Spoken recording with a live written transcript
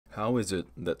How is it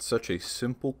that such a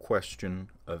simple question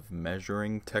of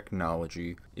measuring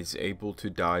technology is able to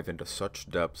dive into such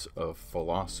depths of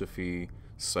philosophy,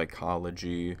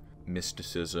 psychology,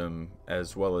 mysticism,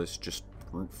 as well as just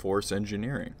brute force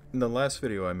engineering? In the last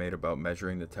video I made about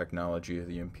measuring the technology of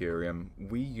the Imperium,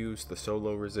 we used the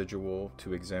Solo residual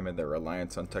to examine their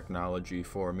reliance on technology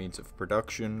for means of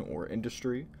production or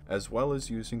industry, as well as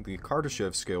using the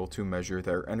Kardashev scale to measure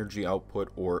their energy output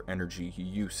or energy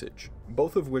usage.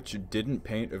 Both of which didn't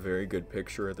paint a very good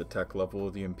picture of the tech level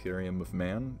of the Imperium of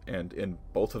Man, and in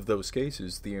both of those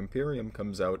cases, the Imperium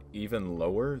comes out even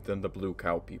lower than the Blue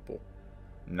Cow people.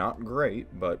 Not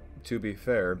great, but to be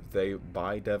fair, they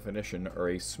by definition are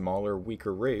a smaller,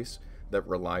 weaker race that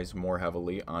relies more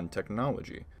heavily on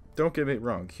technology. Don't get me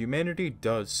wrong, humanity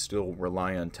does still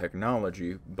rely on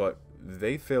technology, but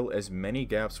they fill as many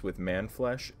gaps with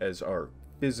man-flesh as are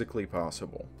physically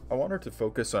possible. I wanted to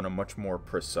focus on a much more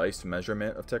precise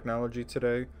measurement of technology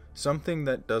today, something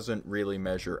that doesn't really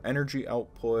measure energy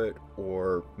output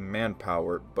or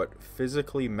manpower, but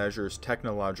physically measures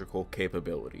technological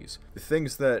capabilities.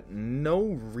 Things that no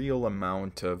real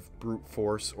amount of brute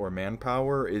force or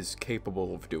manpower is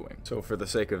capable of doing. So for the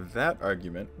sake of that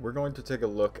argument, we're going to take a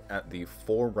look at the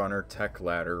Forerunner tech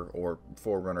ladder, or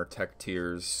Forerunner tech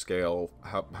tiers scale,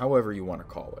 however you want to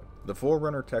call it. The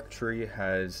Forerunner tech tree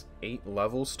has 8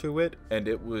 levels to it, and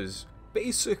it was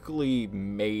basically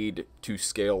made to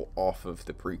scale off of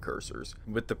the precursors,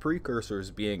 with the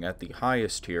precursors being at the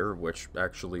highest tier, which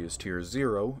actually is tier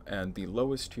 0, and the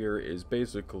lowest tier is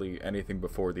basically anything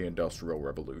before the Industrial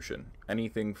Revolution.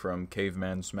 Anything from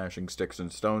cavemen smashing sticks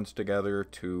and stones together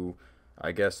to,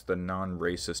 I guess, the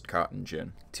non-racist cotton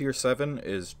gin. Tier 7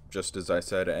 is, just as I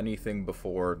said, anything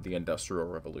before the Industrial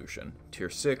Revolution. Tier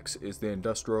 6 is the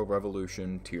Industrial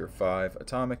Revolution, Tier 5,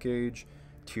 Atomic Age,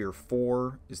 Tier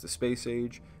 4 is the Space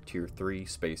Age, Tier 3,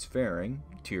 Spacefaring,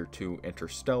 Tier 2,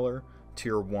 Interstellar,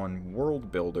 Tier 1,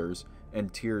 World Builders,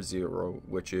 and Tier 0,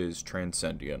 which is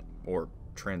Transcendent, or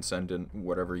Transcendent,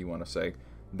 whatever you want to say.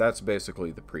 That's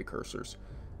basically the precursors.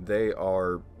 They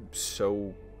are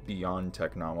so beyond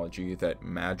technology that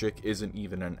magic isn't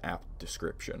even an apt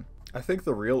description. I think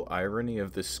the real irony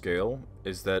of this scale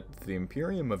is that the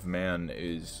Imperium of Man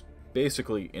is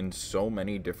basically in so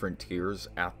many different tiers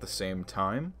at the same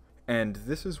time, and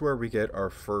this is where we get our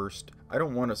first, I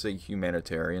don't want to say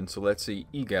humanitarian, so let's say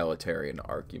egalitarian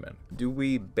argument. Do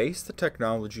we base the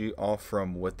technology off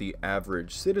from what the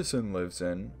average citizen lives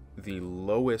in, the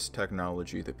lowest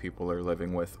technology that people are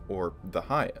living with, or the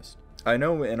highest? I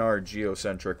know in our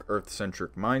geocentric,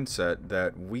 Earth-centric mindset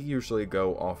that we usually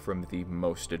go off from the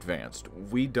most advanced.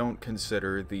 We don't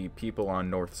consider the people on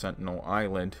North Sentinel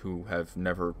Island who have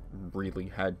never really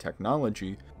had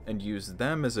technology and use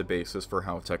them as a basis for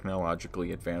how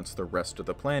technologically advanced the rest of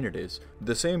the planet is.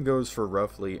 The same goes for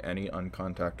roughly any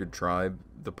uncontacted tribe.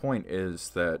 The point is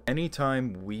that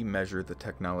anytime we measure the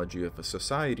technology of a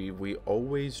society, we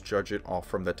always judge it off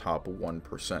from the top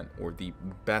 1%, or the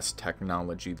best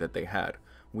technology that they had.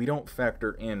 We don't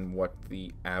factor in what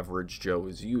the average Joe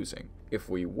is using. If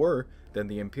we were, then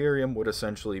the Imperium would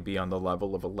essentially be on the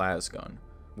level of a lasgun,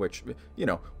 which, you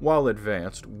know, while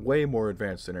advanced, way more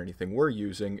advanced than anything we're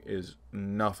using, is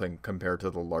nothing compared to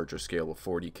the larger scale of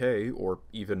 40k or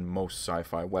even most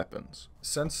sci-fi weapons.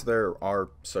 Since there are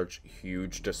such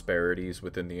huge disparities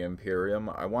within the Imperium,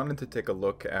 I wanted to take a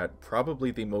look at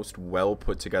probably the most well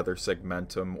put together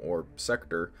segmentum or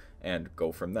sector and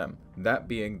go from them. That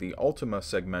being the Ultima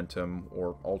segmentum,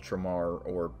 or Ultramar,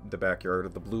 or the backyard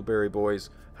of the Blueberry Boys,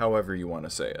 however you want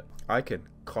to say it. I can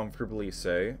comfortably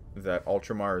say that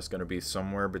Ultramar is going to be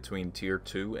somewhere between Tier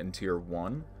 2 and Tier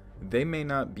 1. They may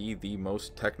not be the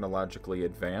most technologically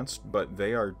advanced, but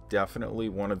they are definitely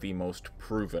one of the most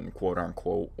proven,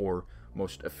 quote-unquote, or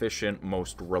most efficient,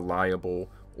 most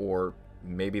reliable, or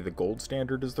maybe the gold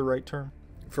standard is the right term.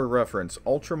 For reference,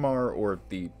 Ultramar, or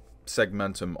the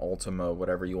Segmentum Ultima,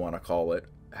 whatever you want to call it,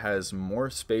 has more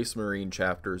Space Marine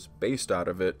chapters based out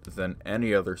of it than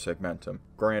any other segmentum.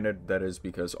 Granted, that is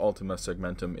because Ultima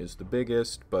Segmentum is the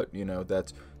biggest, but, you know,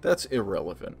 that's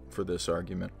irrelevant for this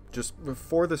argument. Just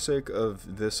for the sake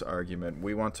of this argument,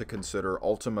 we want to consider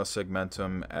Ultima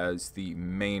Segmentum as the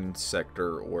main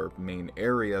sector or main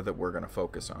area that we're going to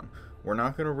focus on. We're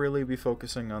not going to really be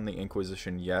focusing on the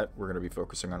Inquisition yet. We're going to be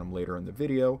focusing on them later in the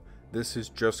video. This is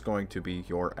just going to be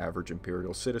your average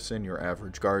Imperial citizen, your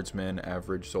average guardsman,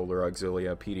 average Solar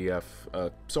Auxilia,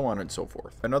 PDF, so on and so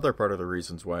forth. Another part of the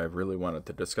reasons why I really wanted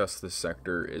to discuss this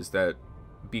sector is that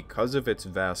because of its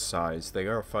vast size, they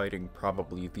are fighting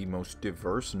probably the most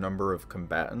diverse number of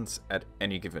combatants at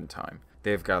any given time.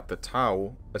 They've got the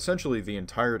Tau, essentially the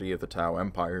entirety of the Tau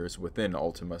Empire is within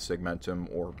Ultima Segmentum,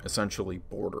 or essentially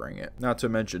bordering it. Not to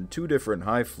mention, 2 different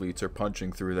hive fleets are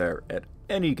punching through there at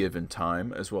any given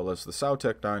time, as well as the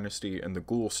Sautek Dynasty and the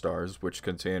Ghoul Stars, which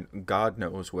contain God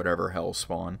knows whatever hell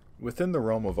spawn. Within the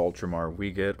realm of Ultramar,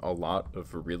 we get a lot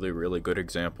of really good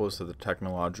examples of the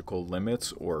technological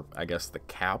limits, or I guess the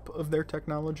cap of their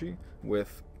technology,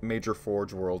 with major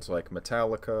forge worlds like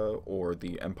Metallica or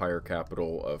the Empire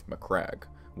capital of Macragge,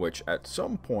 which at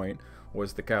some point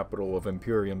was the capital of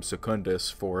Imperium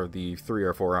Secundus for the 3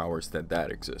 or 4 hours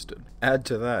that existed. Add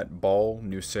to that Baal,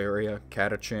 Nuceria,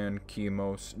 Catachan,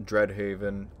 Chemos,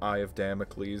 Dreadhaven, Eye of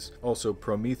Damocles, also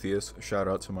Prometheus, shout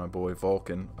out to my boy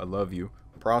Vulcan, I love you,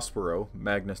 Prospero,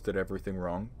 Magnus did everything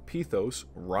wrong, Pithos,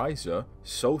 Ryza,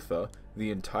 Sotha, the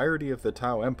entirety of the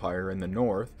Tau Empire in the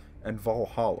north, and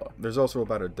Valhalla. There's also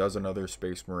about a dozen other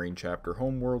Space Marine chapter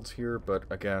homeworlds here, but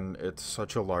again, it's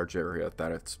such a large area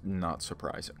that it's not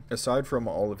surprising. Aside from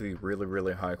all of the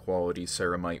really high quality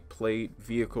ceramite plate,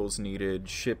 vehicles needed,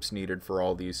 ships needed for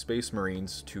all these Space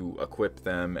Marines to equip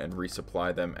them and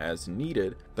resupply them as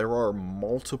needed, there are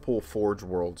multiple forge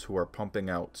worlds who are pumping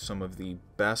out some of the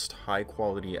best high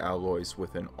quality alloys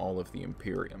within all of the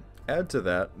Imperium. Add to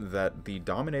that the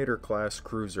Dominator class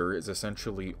cruiser is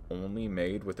essentially only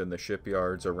made within the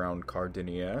shipyards around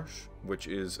Cardiniash, which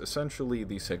is essentially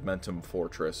the Segmentum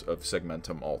fortress of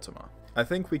Segmentum Ultima. I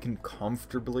think we can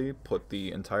comfortably put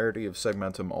the entirety of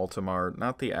Segmentum Ultimar,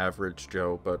 not the average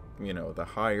Joe, but, you know, the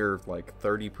higher, like,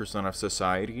 30% of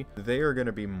society, they are going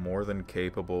to be more than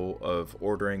capable of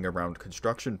ordering around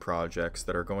construction projects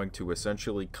that are going to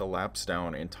essentially collapse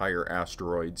down entire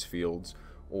asteroids fields,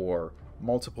 or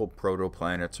multiple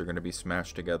protoplanets are going to be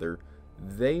smashed together.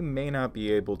 They may not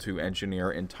be able to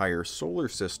engineer entire solar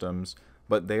systems,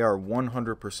 but they are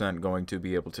 100% going to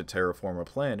be able to terraform a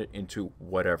planet into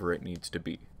whatever it needs to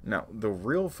be. Now, the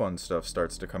real fun stuff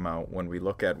starts to come out when we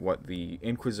look at what the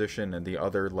Inquisition and the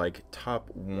other, like, top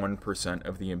 1%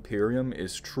 of the Imperium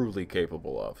is truly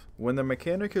capable of. When the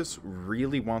Mechanicus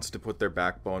really wants to put their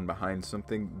backbone behind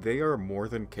something, they are more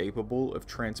than capable of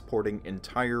transporting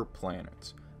entire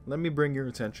planets. Let me bring your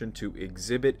attention to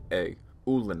Exhibit A,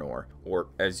 Ulanor, or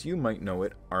as you might know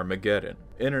it, Armageddon.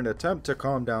 In an attempt to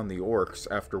calm down the orcs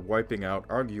after wiping out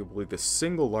arguably the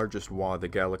single largest war the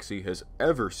galaxy has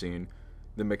ever seen,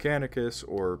 the Mechanicus,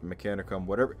 or Mechanicum,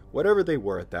 whatever they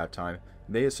were at that time,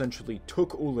 they essentially took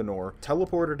Ulanor,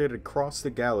 teleported it across the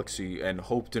galaxy, and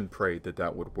hoped and prayed that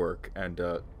that would work, and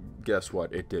guess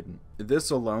what, it didn't.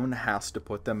 This alone has to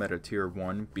put them at a tier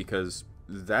 1, because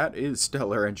that is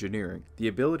stellar engineering. The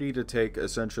ability to take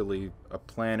essentially a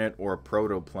planet or a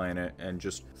protoplanet and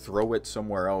just throw it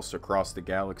somewhere else across the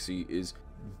galaxy is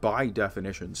by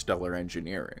definition stellar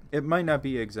engineering. It might not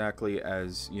be exactly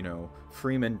as, you know,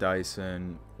 Freeman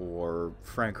Dyson or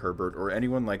Frank Herbert or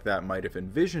anyone like that might have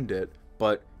envisioned it,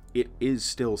 but it is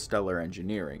still stellar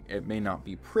engineering. It may not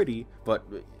be pretty, but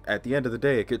at the end of the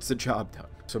day, it gets the job done.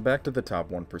 So back to the top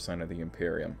 1% of the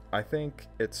Imperium. I think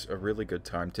it's a really good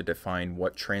time to define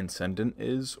what Transcendent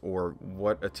is, or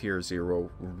what a Tier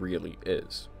 0 really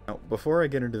is. Now, before I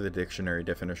get into the dictionary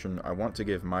definition, I want to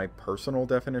give my personal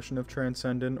definition of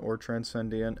Transcendent or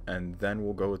Transcendent, and then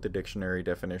we'll go with the dictionary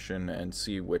definition and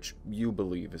see which you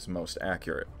believe is most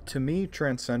accurate. To me,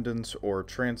 Transcendence or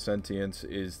Transcentience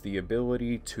is the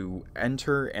ability to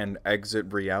enter and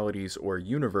exit realities or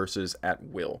universes at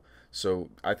will. So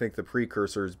I think the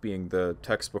precursors being the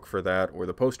textbook for that, or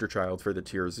the poster child for the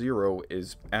Tier 0,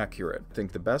 is accurate. I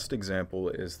think the best example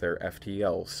is their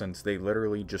FTL, since they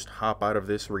literally just hop out of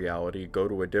this reality, go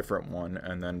to a different one,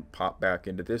 and then pop back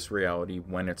into this reality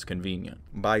when it's convenient.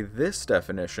 By this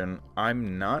definition,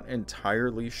 I'm not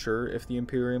entirely sure if the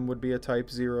Imperium would be a Type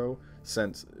 0,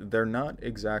 since they're not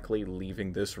exactly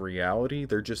leaving this reality,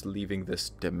 they're just leaving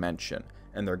this dimension,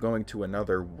 and they're going to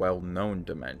another well-known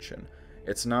dimension.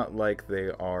 It's not like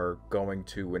they are going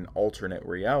to an alternate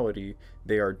reality,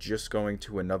 they are just going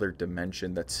to another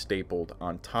dimension that's stapled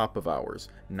on top of ours,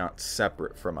 not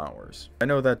separate from ours. I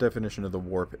know that definition of the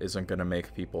warp isn't going to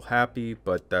make people happy,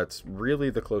 but that's really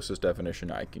the closest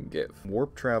definition I can give.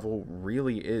 Warp travel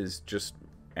really is just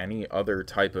any other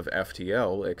type of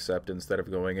FTL, except instead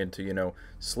of going into, you know,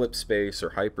 slip space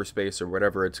or hyperspace or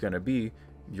whatever it's going to be,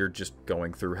 you're just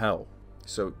going through hell.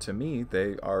 So to me,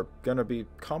 they are gonna be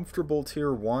comfortable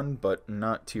Tier 1, but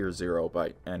not Tier 0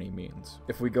 by any means.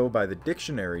 If we go by the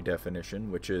dictionary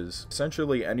definition, which is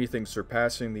essentially anything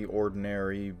surpassing the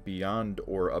ordinary, beyond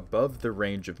or above the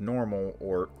range of normal,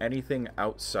 or anything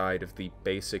outside of the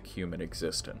basic human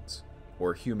existence.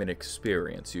 or human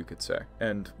experience, you could say.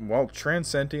 And while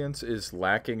transsentience is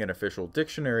lacking an official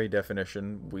dictionary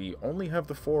definition, we only have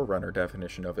the Forerunner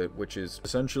definition of it, which is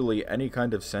essentially any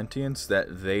kind of sentience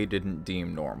that they didn't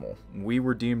deem normal. We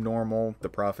were deemed normal, the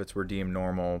prophets were deemed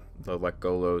normal, the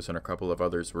Lekgolos and a couple of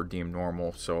others were deemed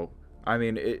normal, so, I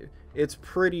mean, it's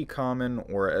pretty common,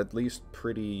 or at least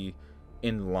pretty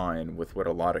in line with what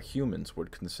a lot of humans would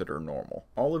consider normal.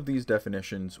 All of these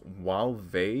definitions, while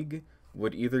vague,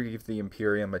 would either give the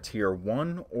Imperium a tier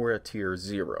 1 or a tier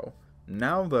 0.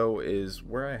 Now, though, is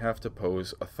where I have to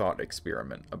pose a thought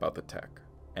experiment about the tech.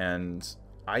 And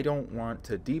I don't want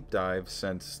to deep dive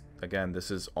since, again, this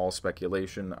is all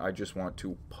speculation. I just want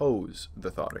to pose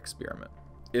the thought experiment.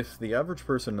 If the average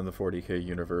person in the 40k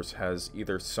universe has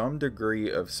either some degree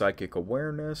of psychic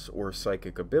awareness or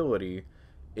psychic ability,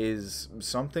 is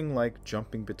something like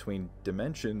jumping between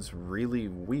dimensions really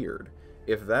weird?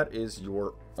 If that is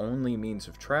your only means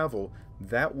of travel,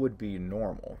 that would be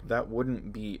normal. That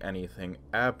wouldn't be anything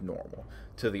abnormal.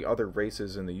 To the other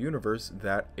races in the universe,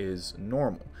 that is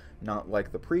normal. Not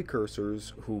like the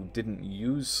precursors who didn't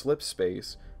use slip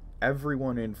space.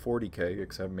 Everyone in 40k,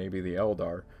 except maybe the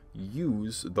Eldar,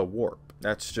 use the warp.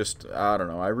 That's just, I don't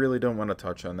know, I really don't want to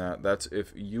touch on that. That's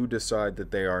if you decide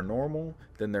that they are normal,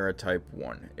 then they're a type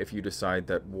 1. If you decide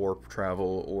that warp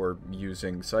travel or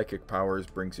using psychic powers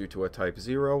brings you to a type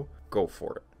 0, go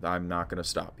for it. I'm not going to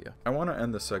stop you. I want to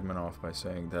end the segment off by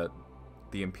saying that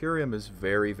the Imperium is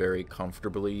very, very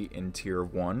comfortably in tier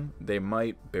 1. They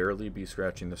might barely be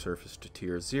scratching the surface to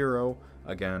tier 0.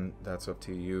 Again, that's up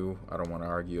to you. I don't want to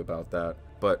argue about that.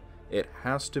 But it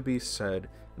has to be said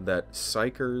that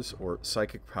psychers or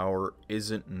psychic power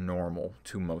isn't normal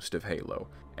to most of Halo,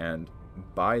 and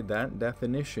by that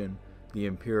definition, the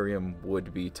Imperium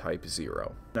would be type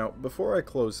 0. Now, before I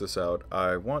close this out,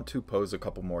 I want to pose a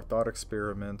couple more thought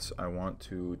experiments. I want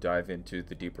to dive into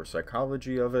the deeper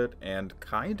psychology of it, and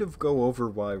kind of go over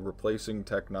why replacing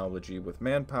technology with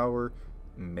manpower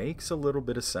makes a little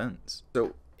bit of sense.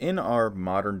 So, in our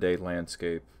modern day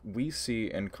landscape, we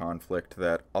see in conflict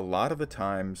that a lot of the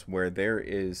times where there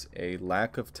is a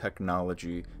lack of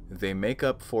technology, they make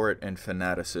up for it in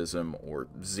fanaticism or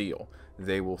zeal.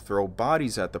 They will throw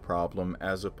bodies at the problem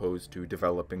as opposed to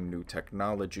developing new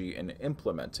technology and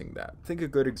implementing that. I think a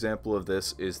good example of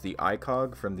this is the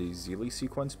ICOG from the Zeely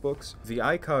sequence books. The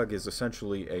ICOG is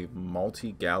essentially a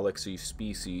multi-galaxy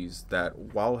species that,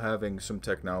 while having some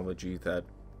technology that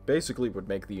basically would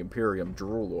make the Imperium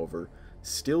drool over,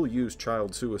 still use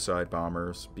child suicide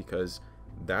bombers because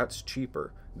that's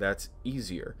cheaper, that's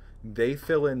easier. They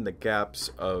fill in the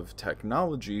gaps of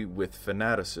technology with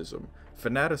fanaticism.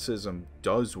 Fanaticism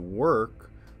does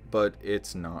work, but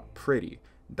it's not pretty.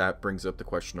 That brings up the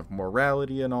question of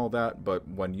morality and all that, but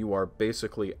when you are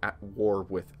basically at war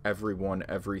with everyone,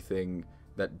 everything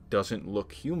that doesn't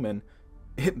look human,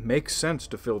 it makes sense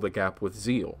to fill the gap with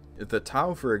zeal. The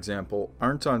Tau, for example,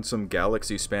 aren't on some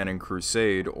galaxy-spanning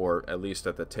crusade, or at least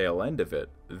at the tail end of it.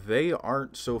 They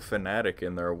aren't so fanatic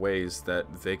in their ways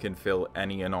that they can fill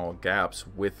any and all gaps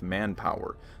with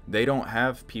manpower. They don't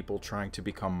have people trying to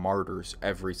become martyrs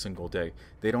every single day.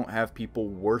 They don't have people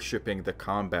worshipping the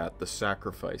combat, the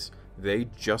sacrifice. They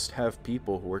just have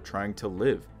people who are trying to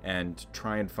live and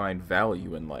try and find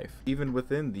value in life. Even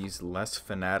within these less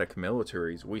fanatic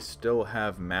militaries, we still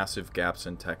have massive gaps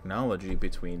in technology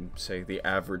between, say, the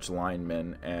average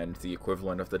lineman and the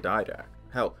equivalent of the Didact.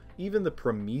 Hell, even the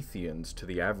Prometheans to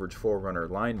the average Forerunner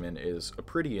lineman is a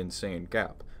pretty insane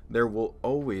gap. There will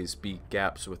always be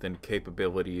gaps within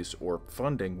capabilities or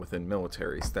funding within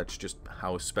militaries. That's just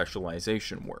how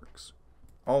specialization works.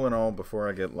 All in all, before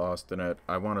I get lost in it,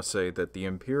 I want to say that the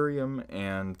Imperium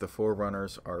and the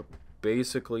Forerunners are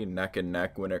basically neck and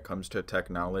neck when it comes to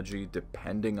technology,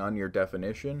 depending on your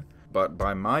definition. But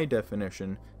by my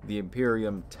definition, the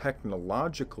Imperium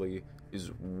technologically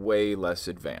is way less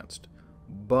advanced.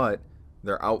 But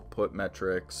their output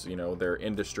metrics, their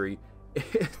industry,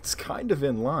 it's kind of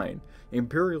in line.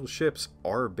 Imperial ships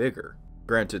are bigger.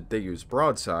 Granted, they use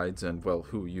broadsides, and, well,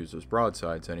 who uses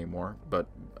broadsides anymore? But,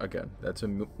 again, that's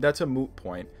a moot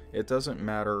point. It doesn't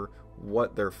matter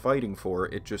what they're fighting for,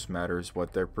 it just matters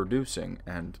what they're producing,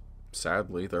 and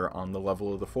sadly, they're on the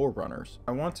level of the Forerunners.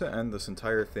 I want to end this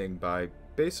entire thing by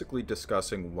basically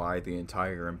discussing why the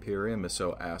entire Imperium is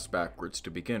so ass-backwards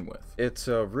to begin with. It's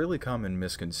a really common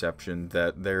misconception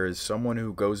that there is someone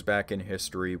who goes back in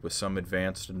history with some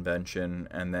advanced invention,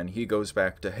 and then he goes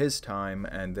back to his time,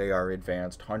 and they are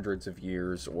advanced hundreds of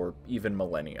years or even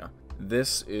millennia.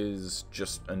 This is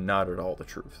just not at all the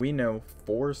truth. We know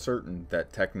for certain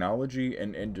that technology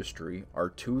and industry are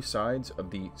two sides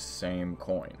of the same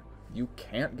coin. You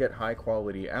can't get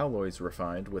high-quality alloys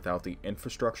refined without the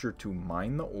infrastructure to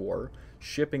mine the ore,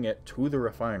 shipping it to the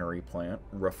refinery plant,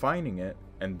 refining it,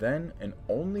 and then, and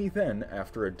only then,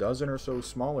 after a dozen or so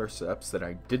smaller steps that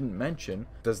I didn't mention,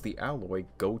 does the alloy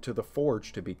go to the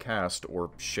forge to be cast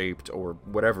or shaped or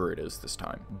whatever it is this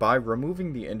time. By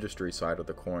removing the industry side of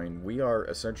the coin, we are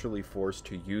essentially forced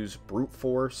to use brute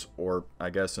force, or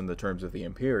I guess in the terms of the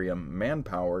Imperium,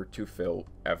 manpower to fill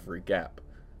every gap.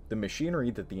 The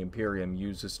machinery that the Imperium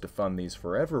uses to fund these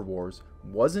forever wars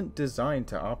wasn't designed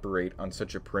to operate on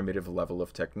such a primitive level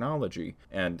of technology,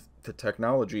 and the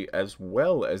technology as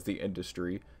well as the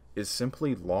industry is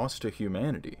simply lost to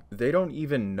humanity. They don't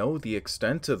even know the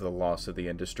extent of the loss of the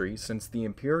industry, since the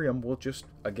Imperium will just,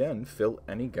 again, fill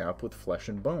any gap with flesh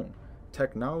and bone.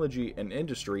 Technology and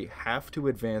industry have to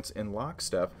advance in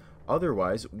lockstep.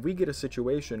 Otherwise, we get a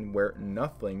situation where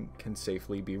nothing can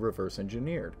safely be reverse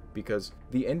engineered, because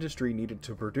the industry needed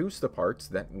to produce the parts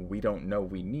that we don't know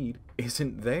we need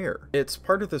isn't there. It's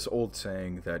part of this old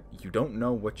saying that you don't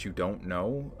know what you don't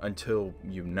know until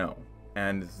you know.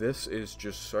 And this is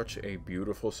just such a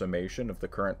beautiful summation of the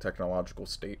current technological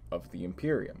state of the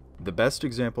Imperium. The best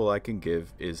example I can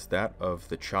give is that of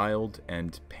the child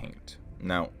and paint.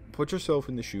 Now, put yourself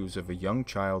in the shoes of a young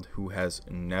child who has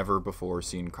never before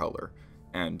seen color,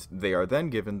 and they are then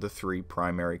given the three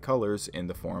primary colors in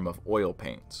the form of oil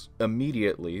paints.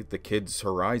 Immediately, the kid's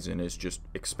horizon is just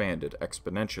expanded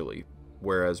exponentially.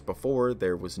 Whereas before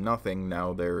there was nothing,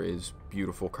 now there is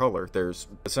beautiful color. There's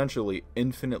essentially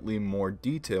infinitely more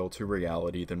detail to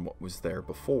reality than what was there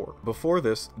before. Before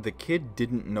this, the kid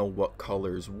didn't know what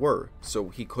colors were, so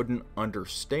he couldn't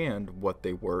understand what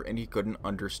they were, and he couldn't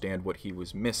understand what he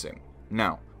was missing.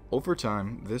 Now, over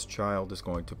time, this child is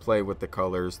going to play with the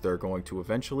colors, they're going to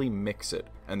eventually mix it,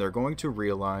 and they're going to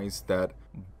realize that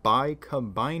by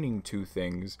combining two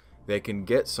things, they can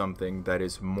get something that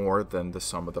is more than the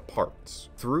sum of the parts.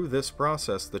 Through this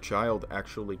process, the child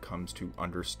actually comes to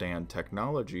understand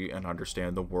technology and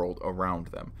understand the world around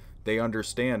them. They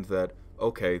understand that,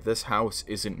 okay, this house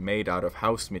isn't made out of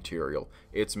house material.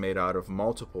 It's made out of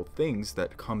multiple things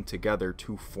that come together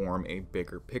to form a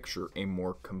bigger picture, a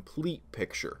more complete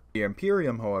picture. The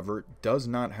Imperium, however, does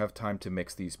not have time to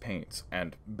mix these paints,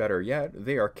 and better yet,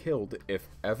 they are killed if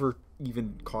ever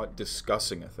even caught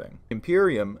discussing a thing.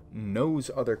 Imperium knows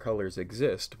other colors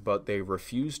exist, but they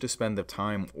refuse to spend the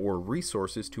time or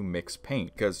resources to mix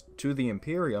paint, because to the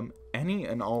Imperium, any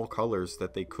and all colors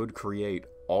that they could create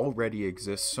already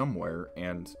exist somewhere,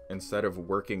 and instead of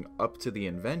working up to the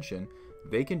invention,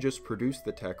 they can just produce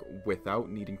the tech without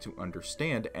needing to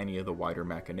understand any of the wider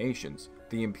machinations.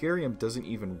 The Imperium doesn't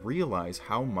even realize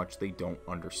how much they don't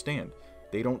understand.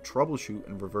 They don't troubleshoot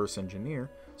and reverse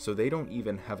engineer, so they don't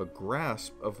even have a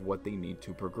grasp of what they need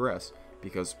to progress,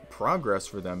 because progress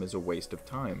for them is a waste of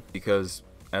time. Because,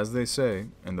 as they say,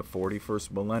 in the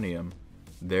 41st millennium,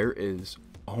 there is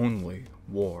only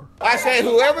war. I said,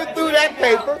 whoever threw that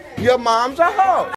paper, your mom's a hoe.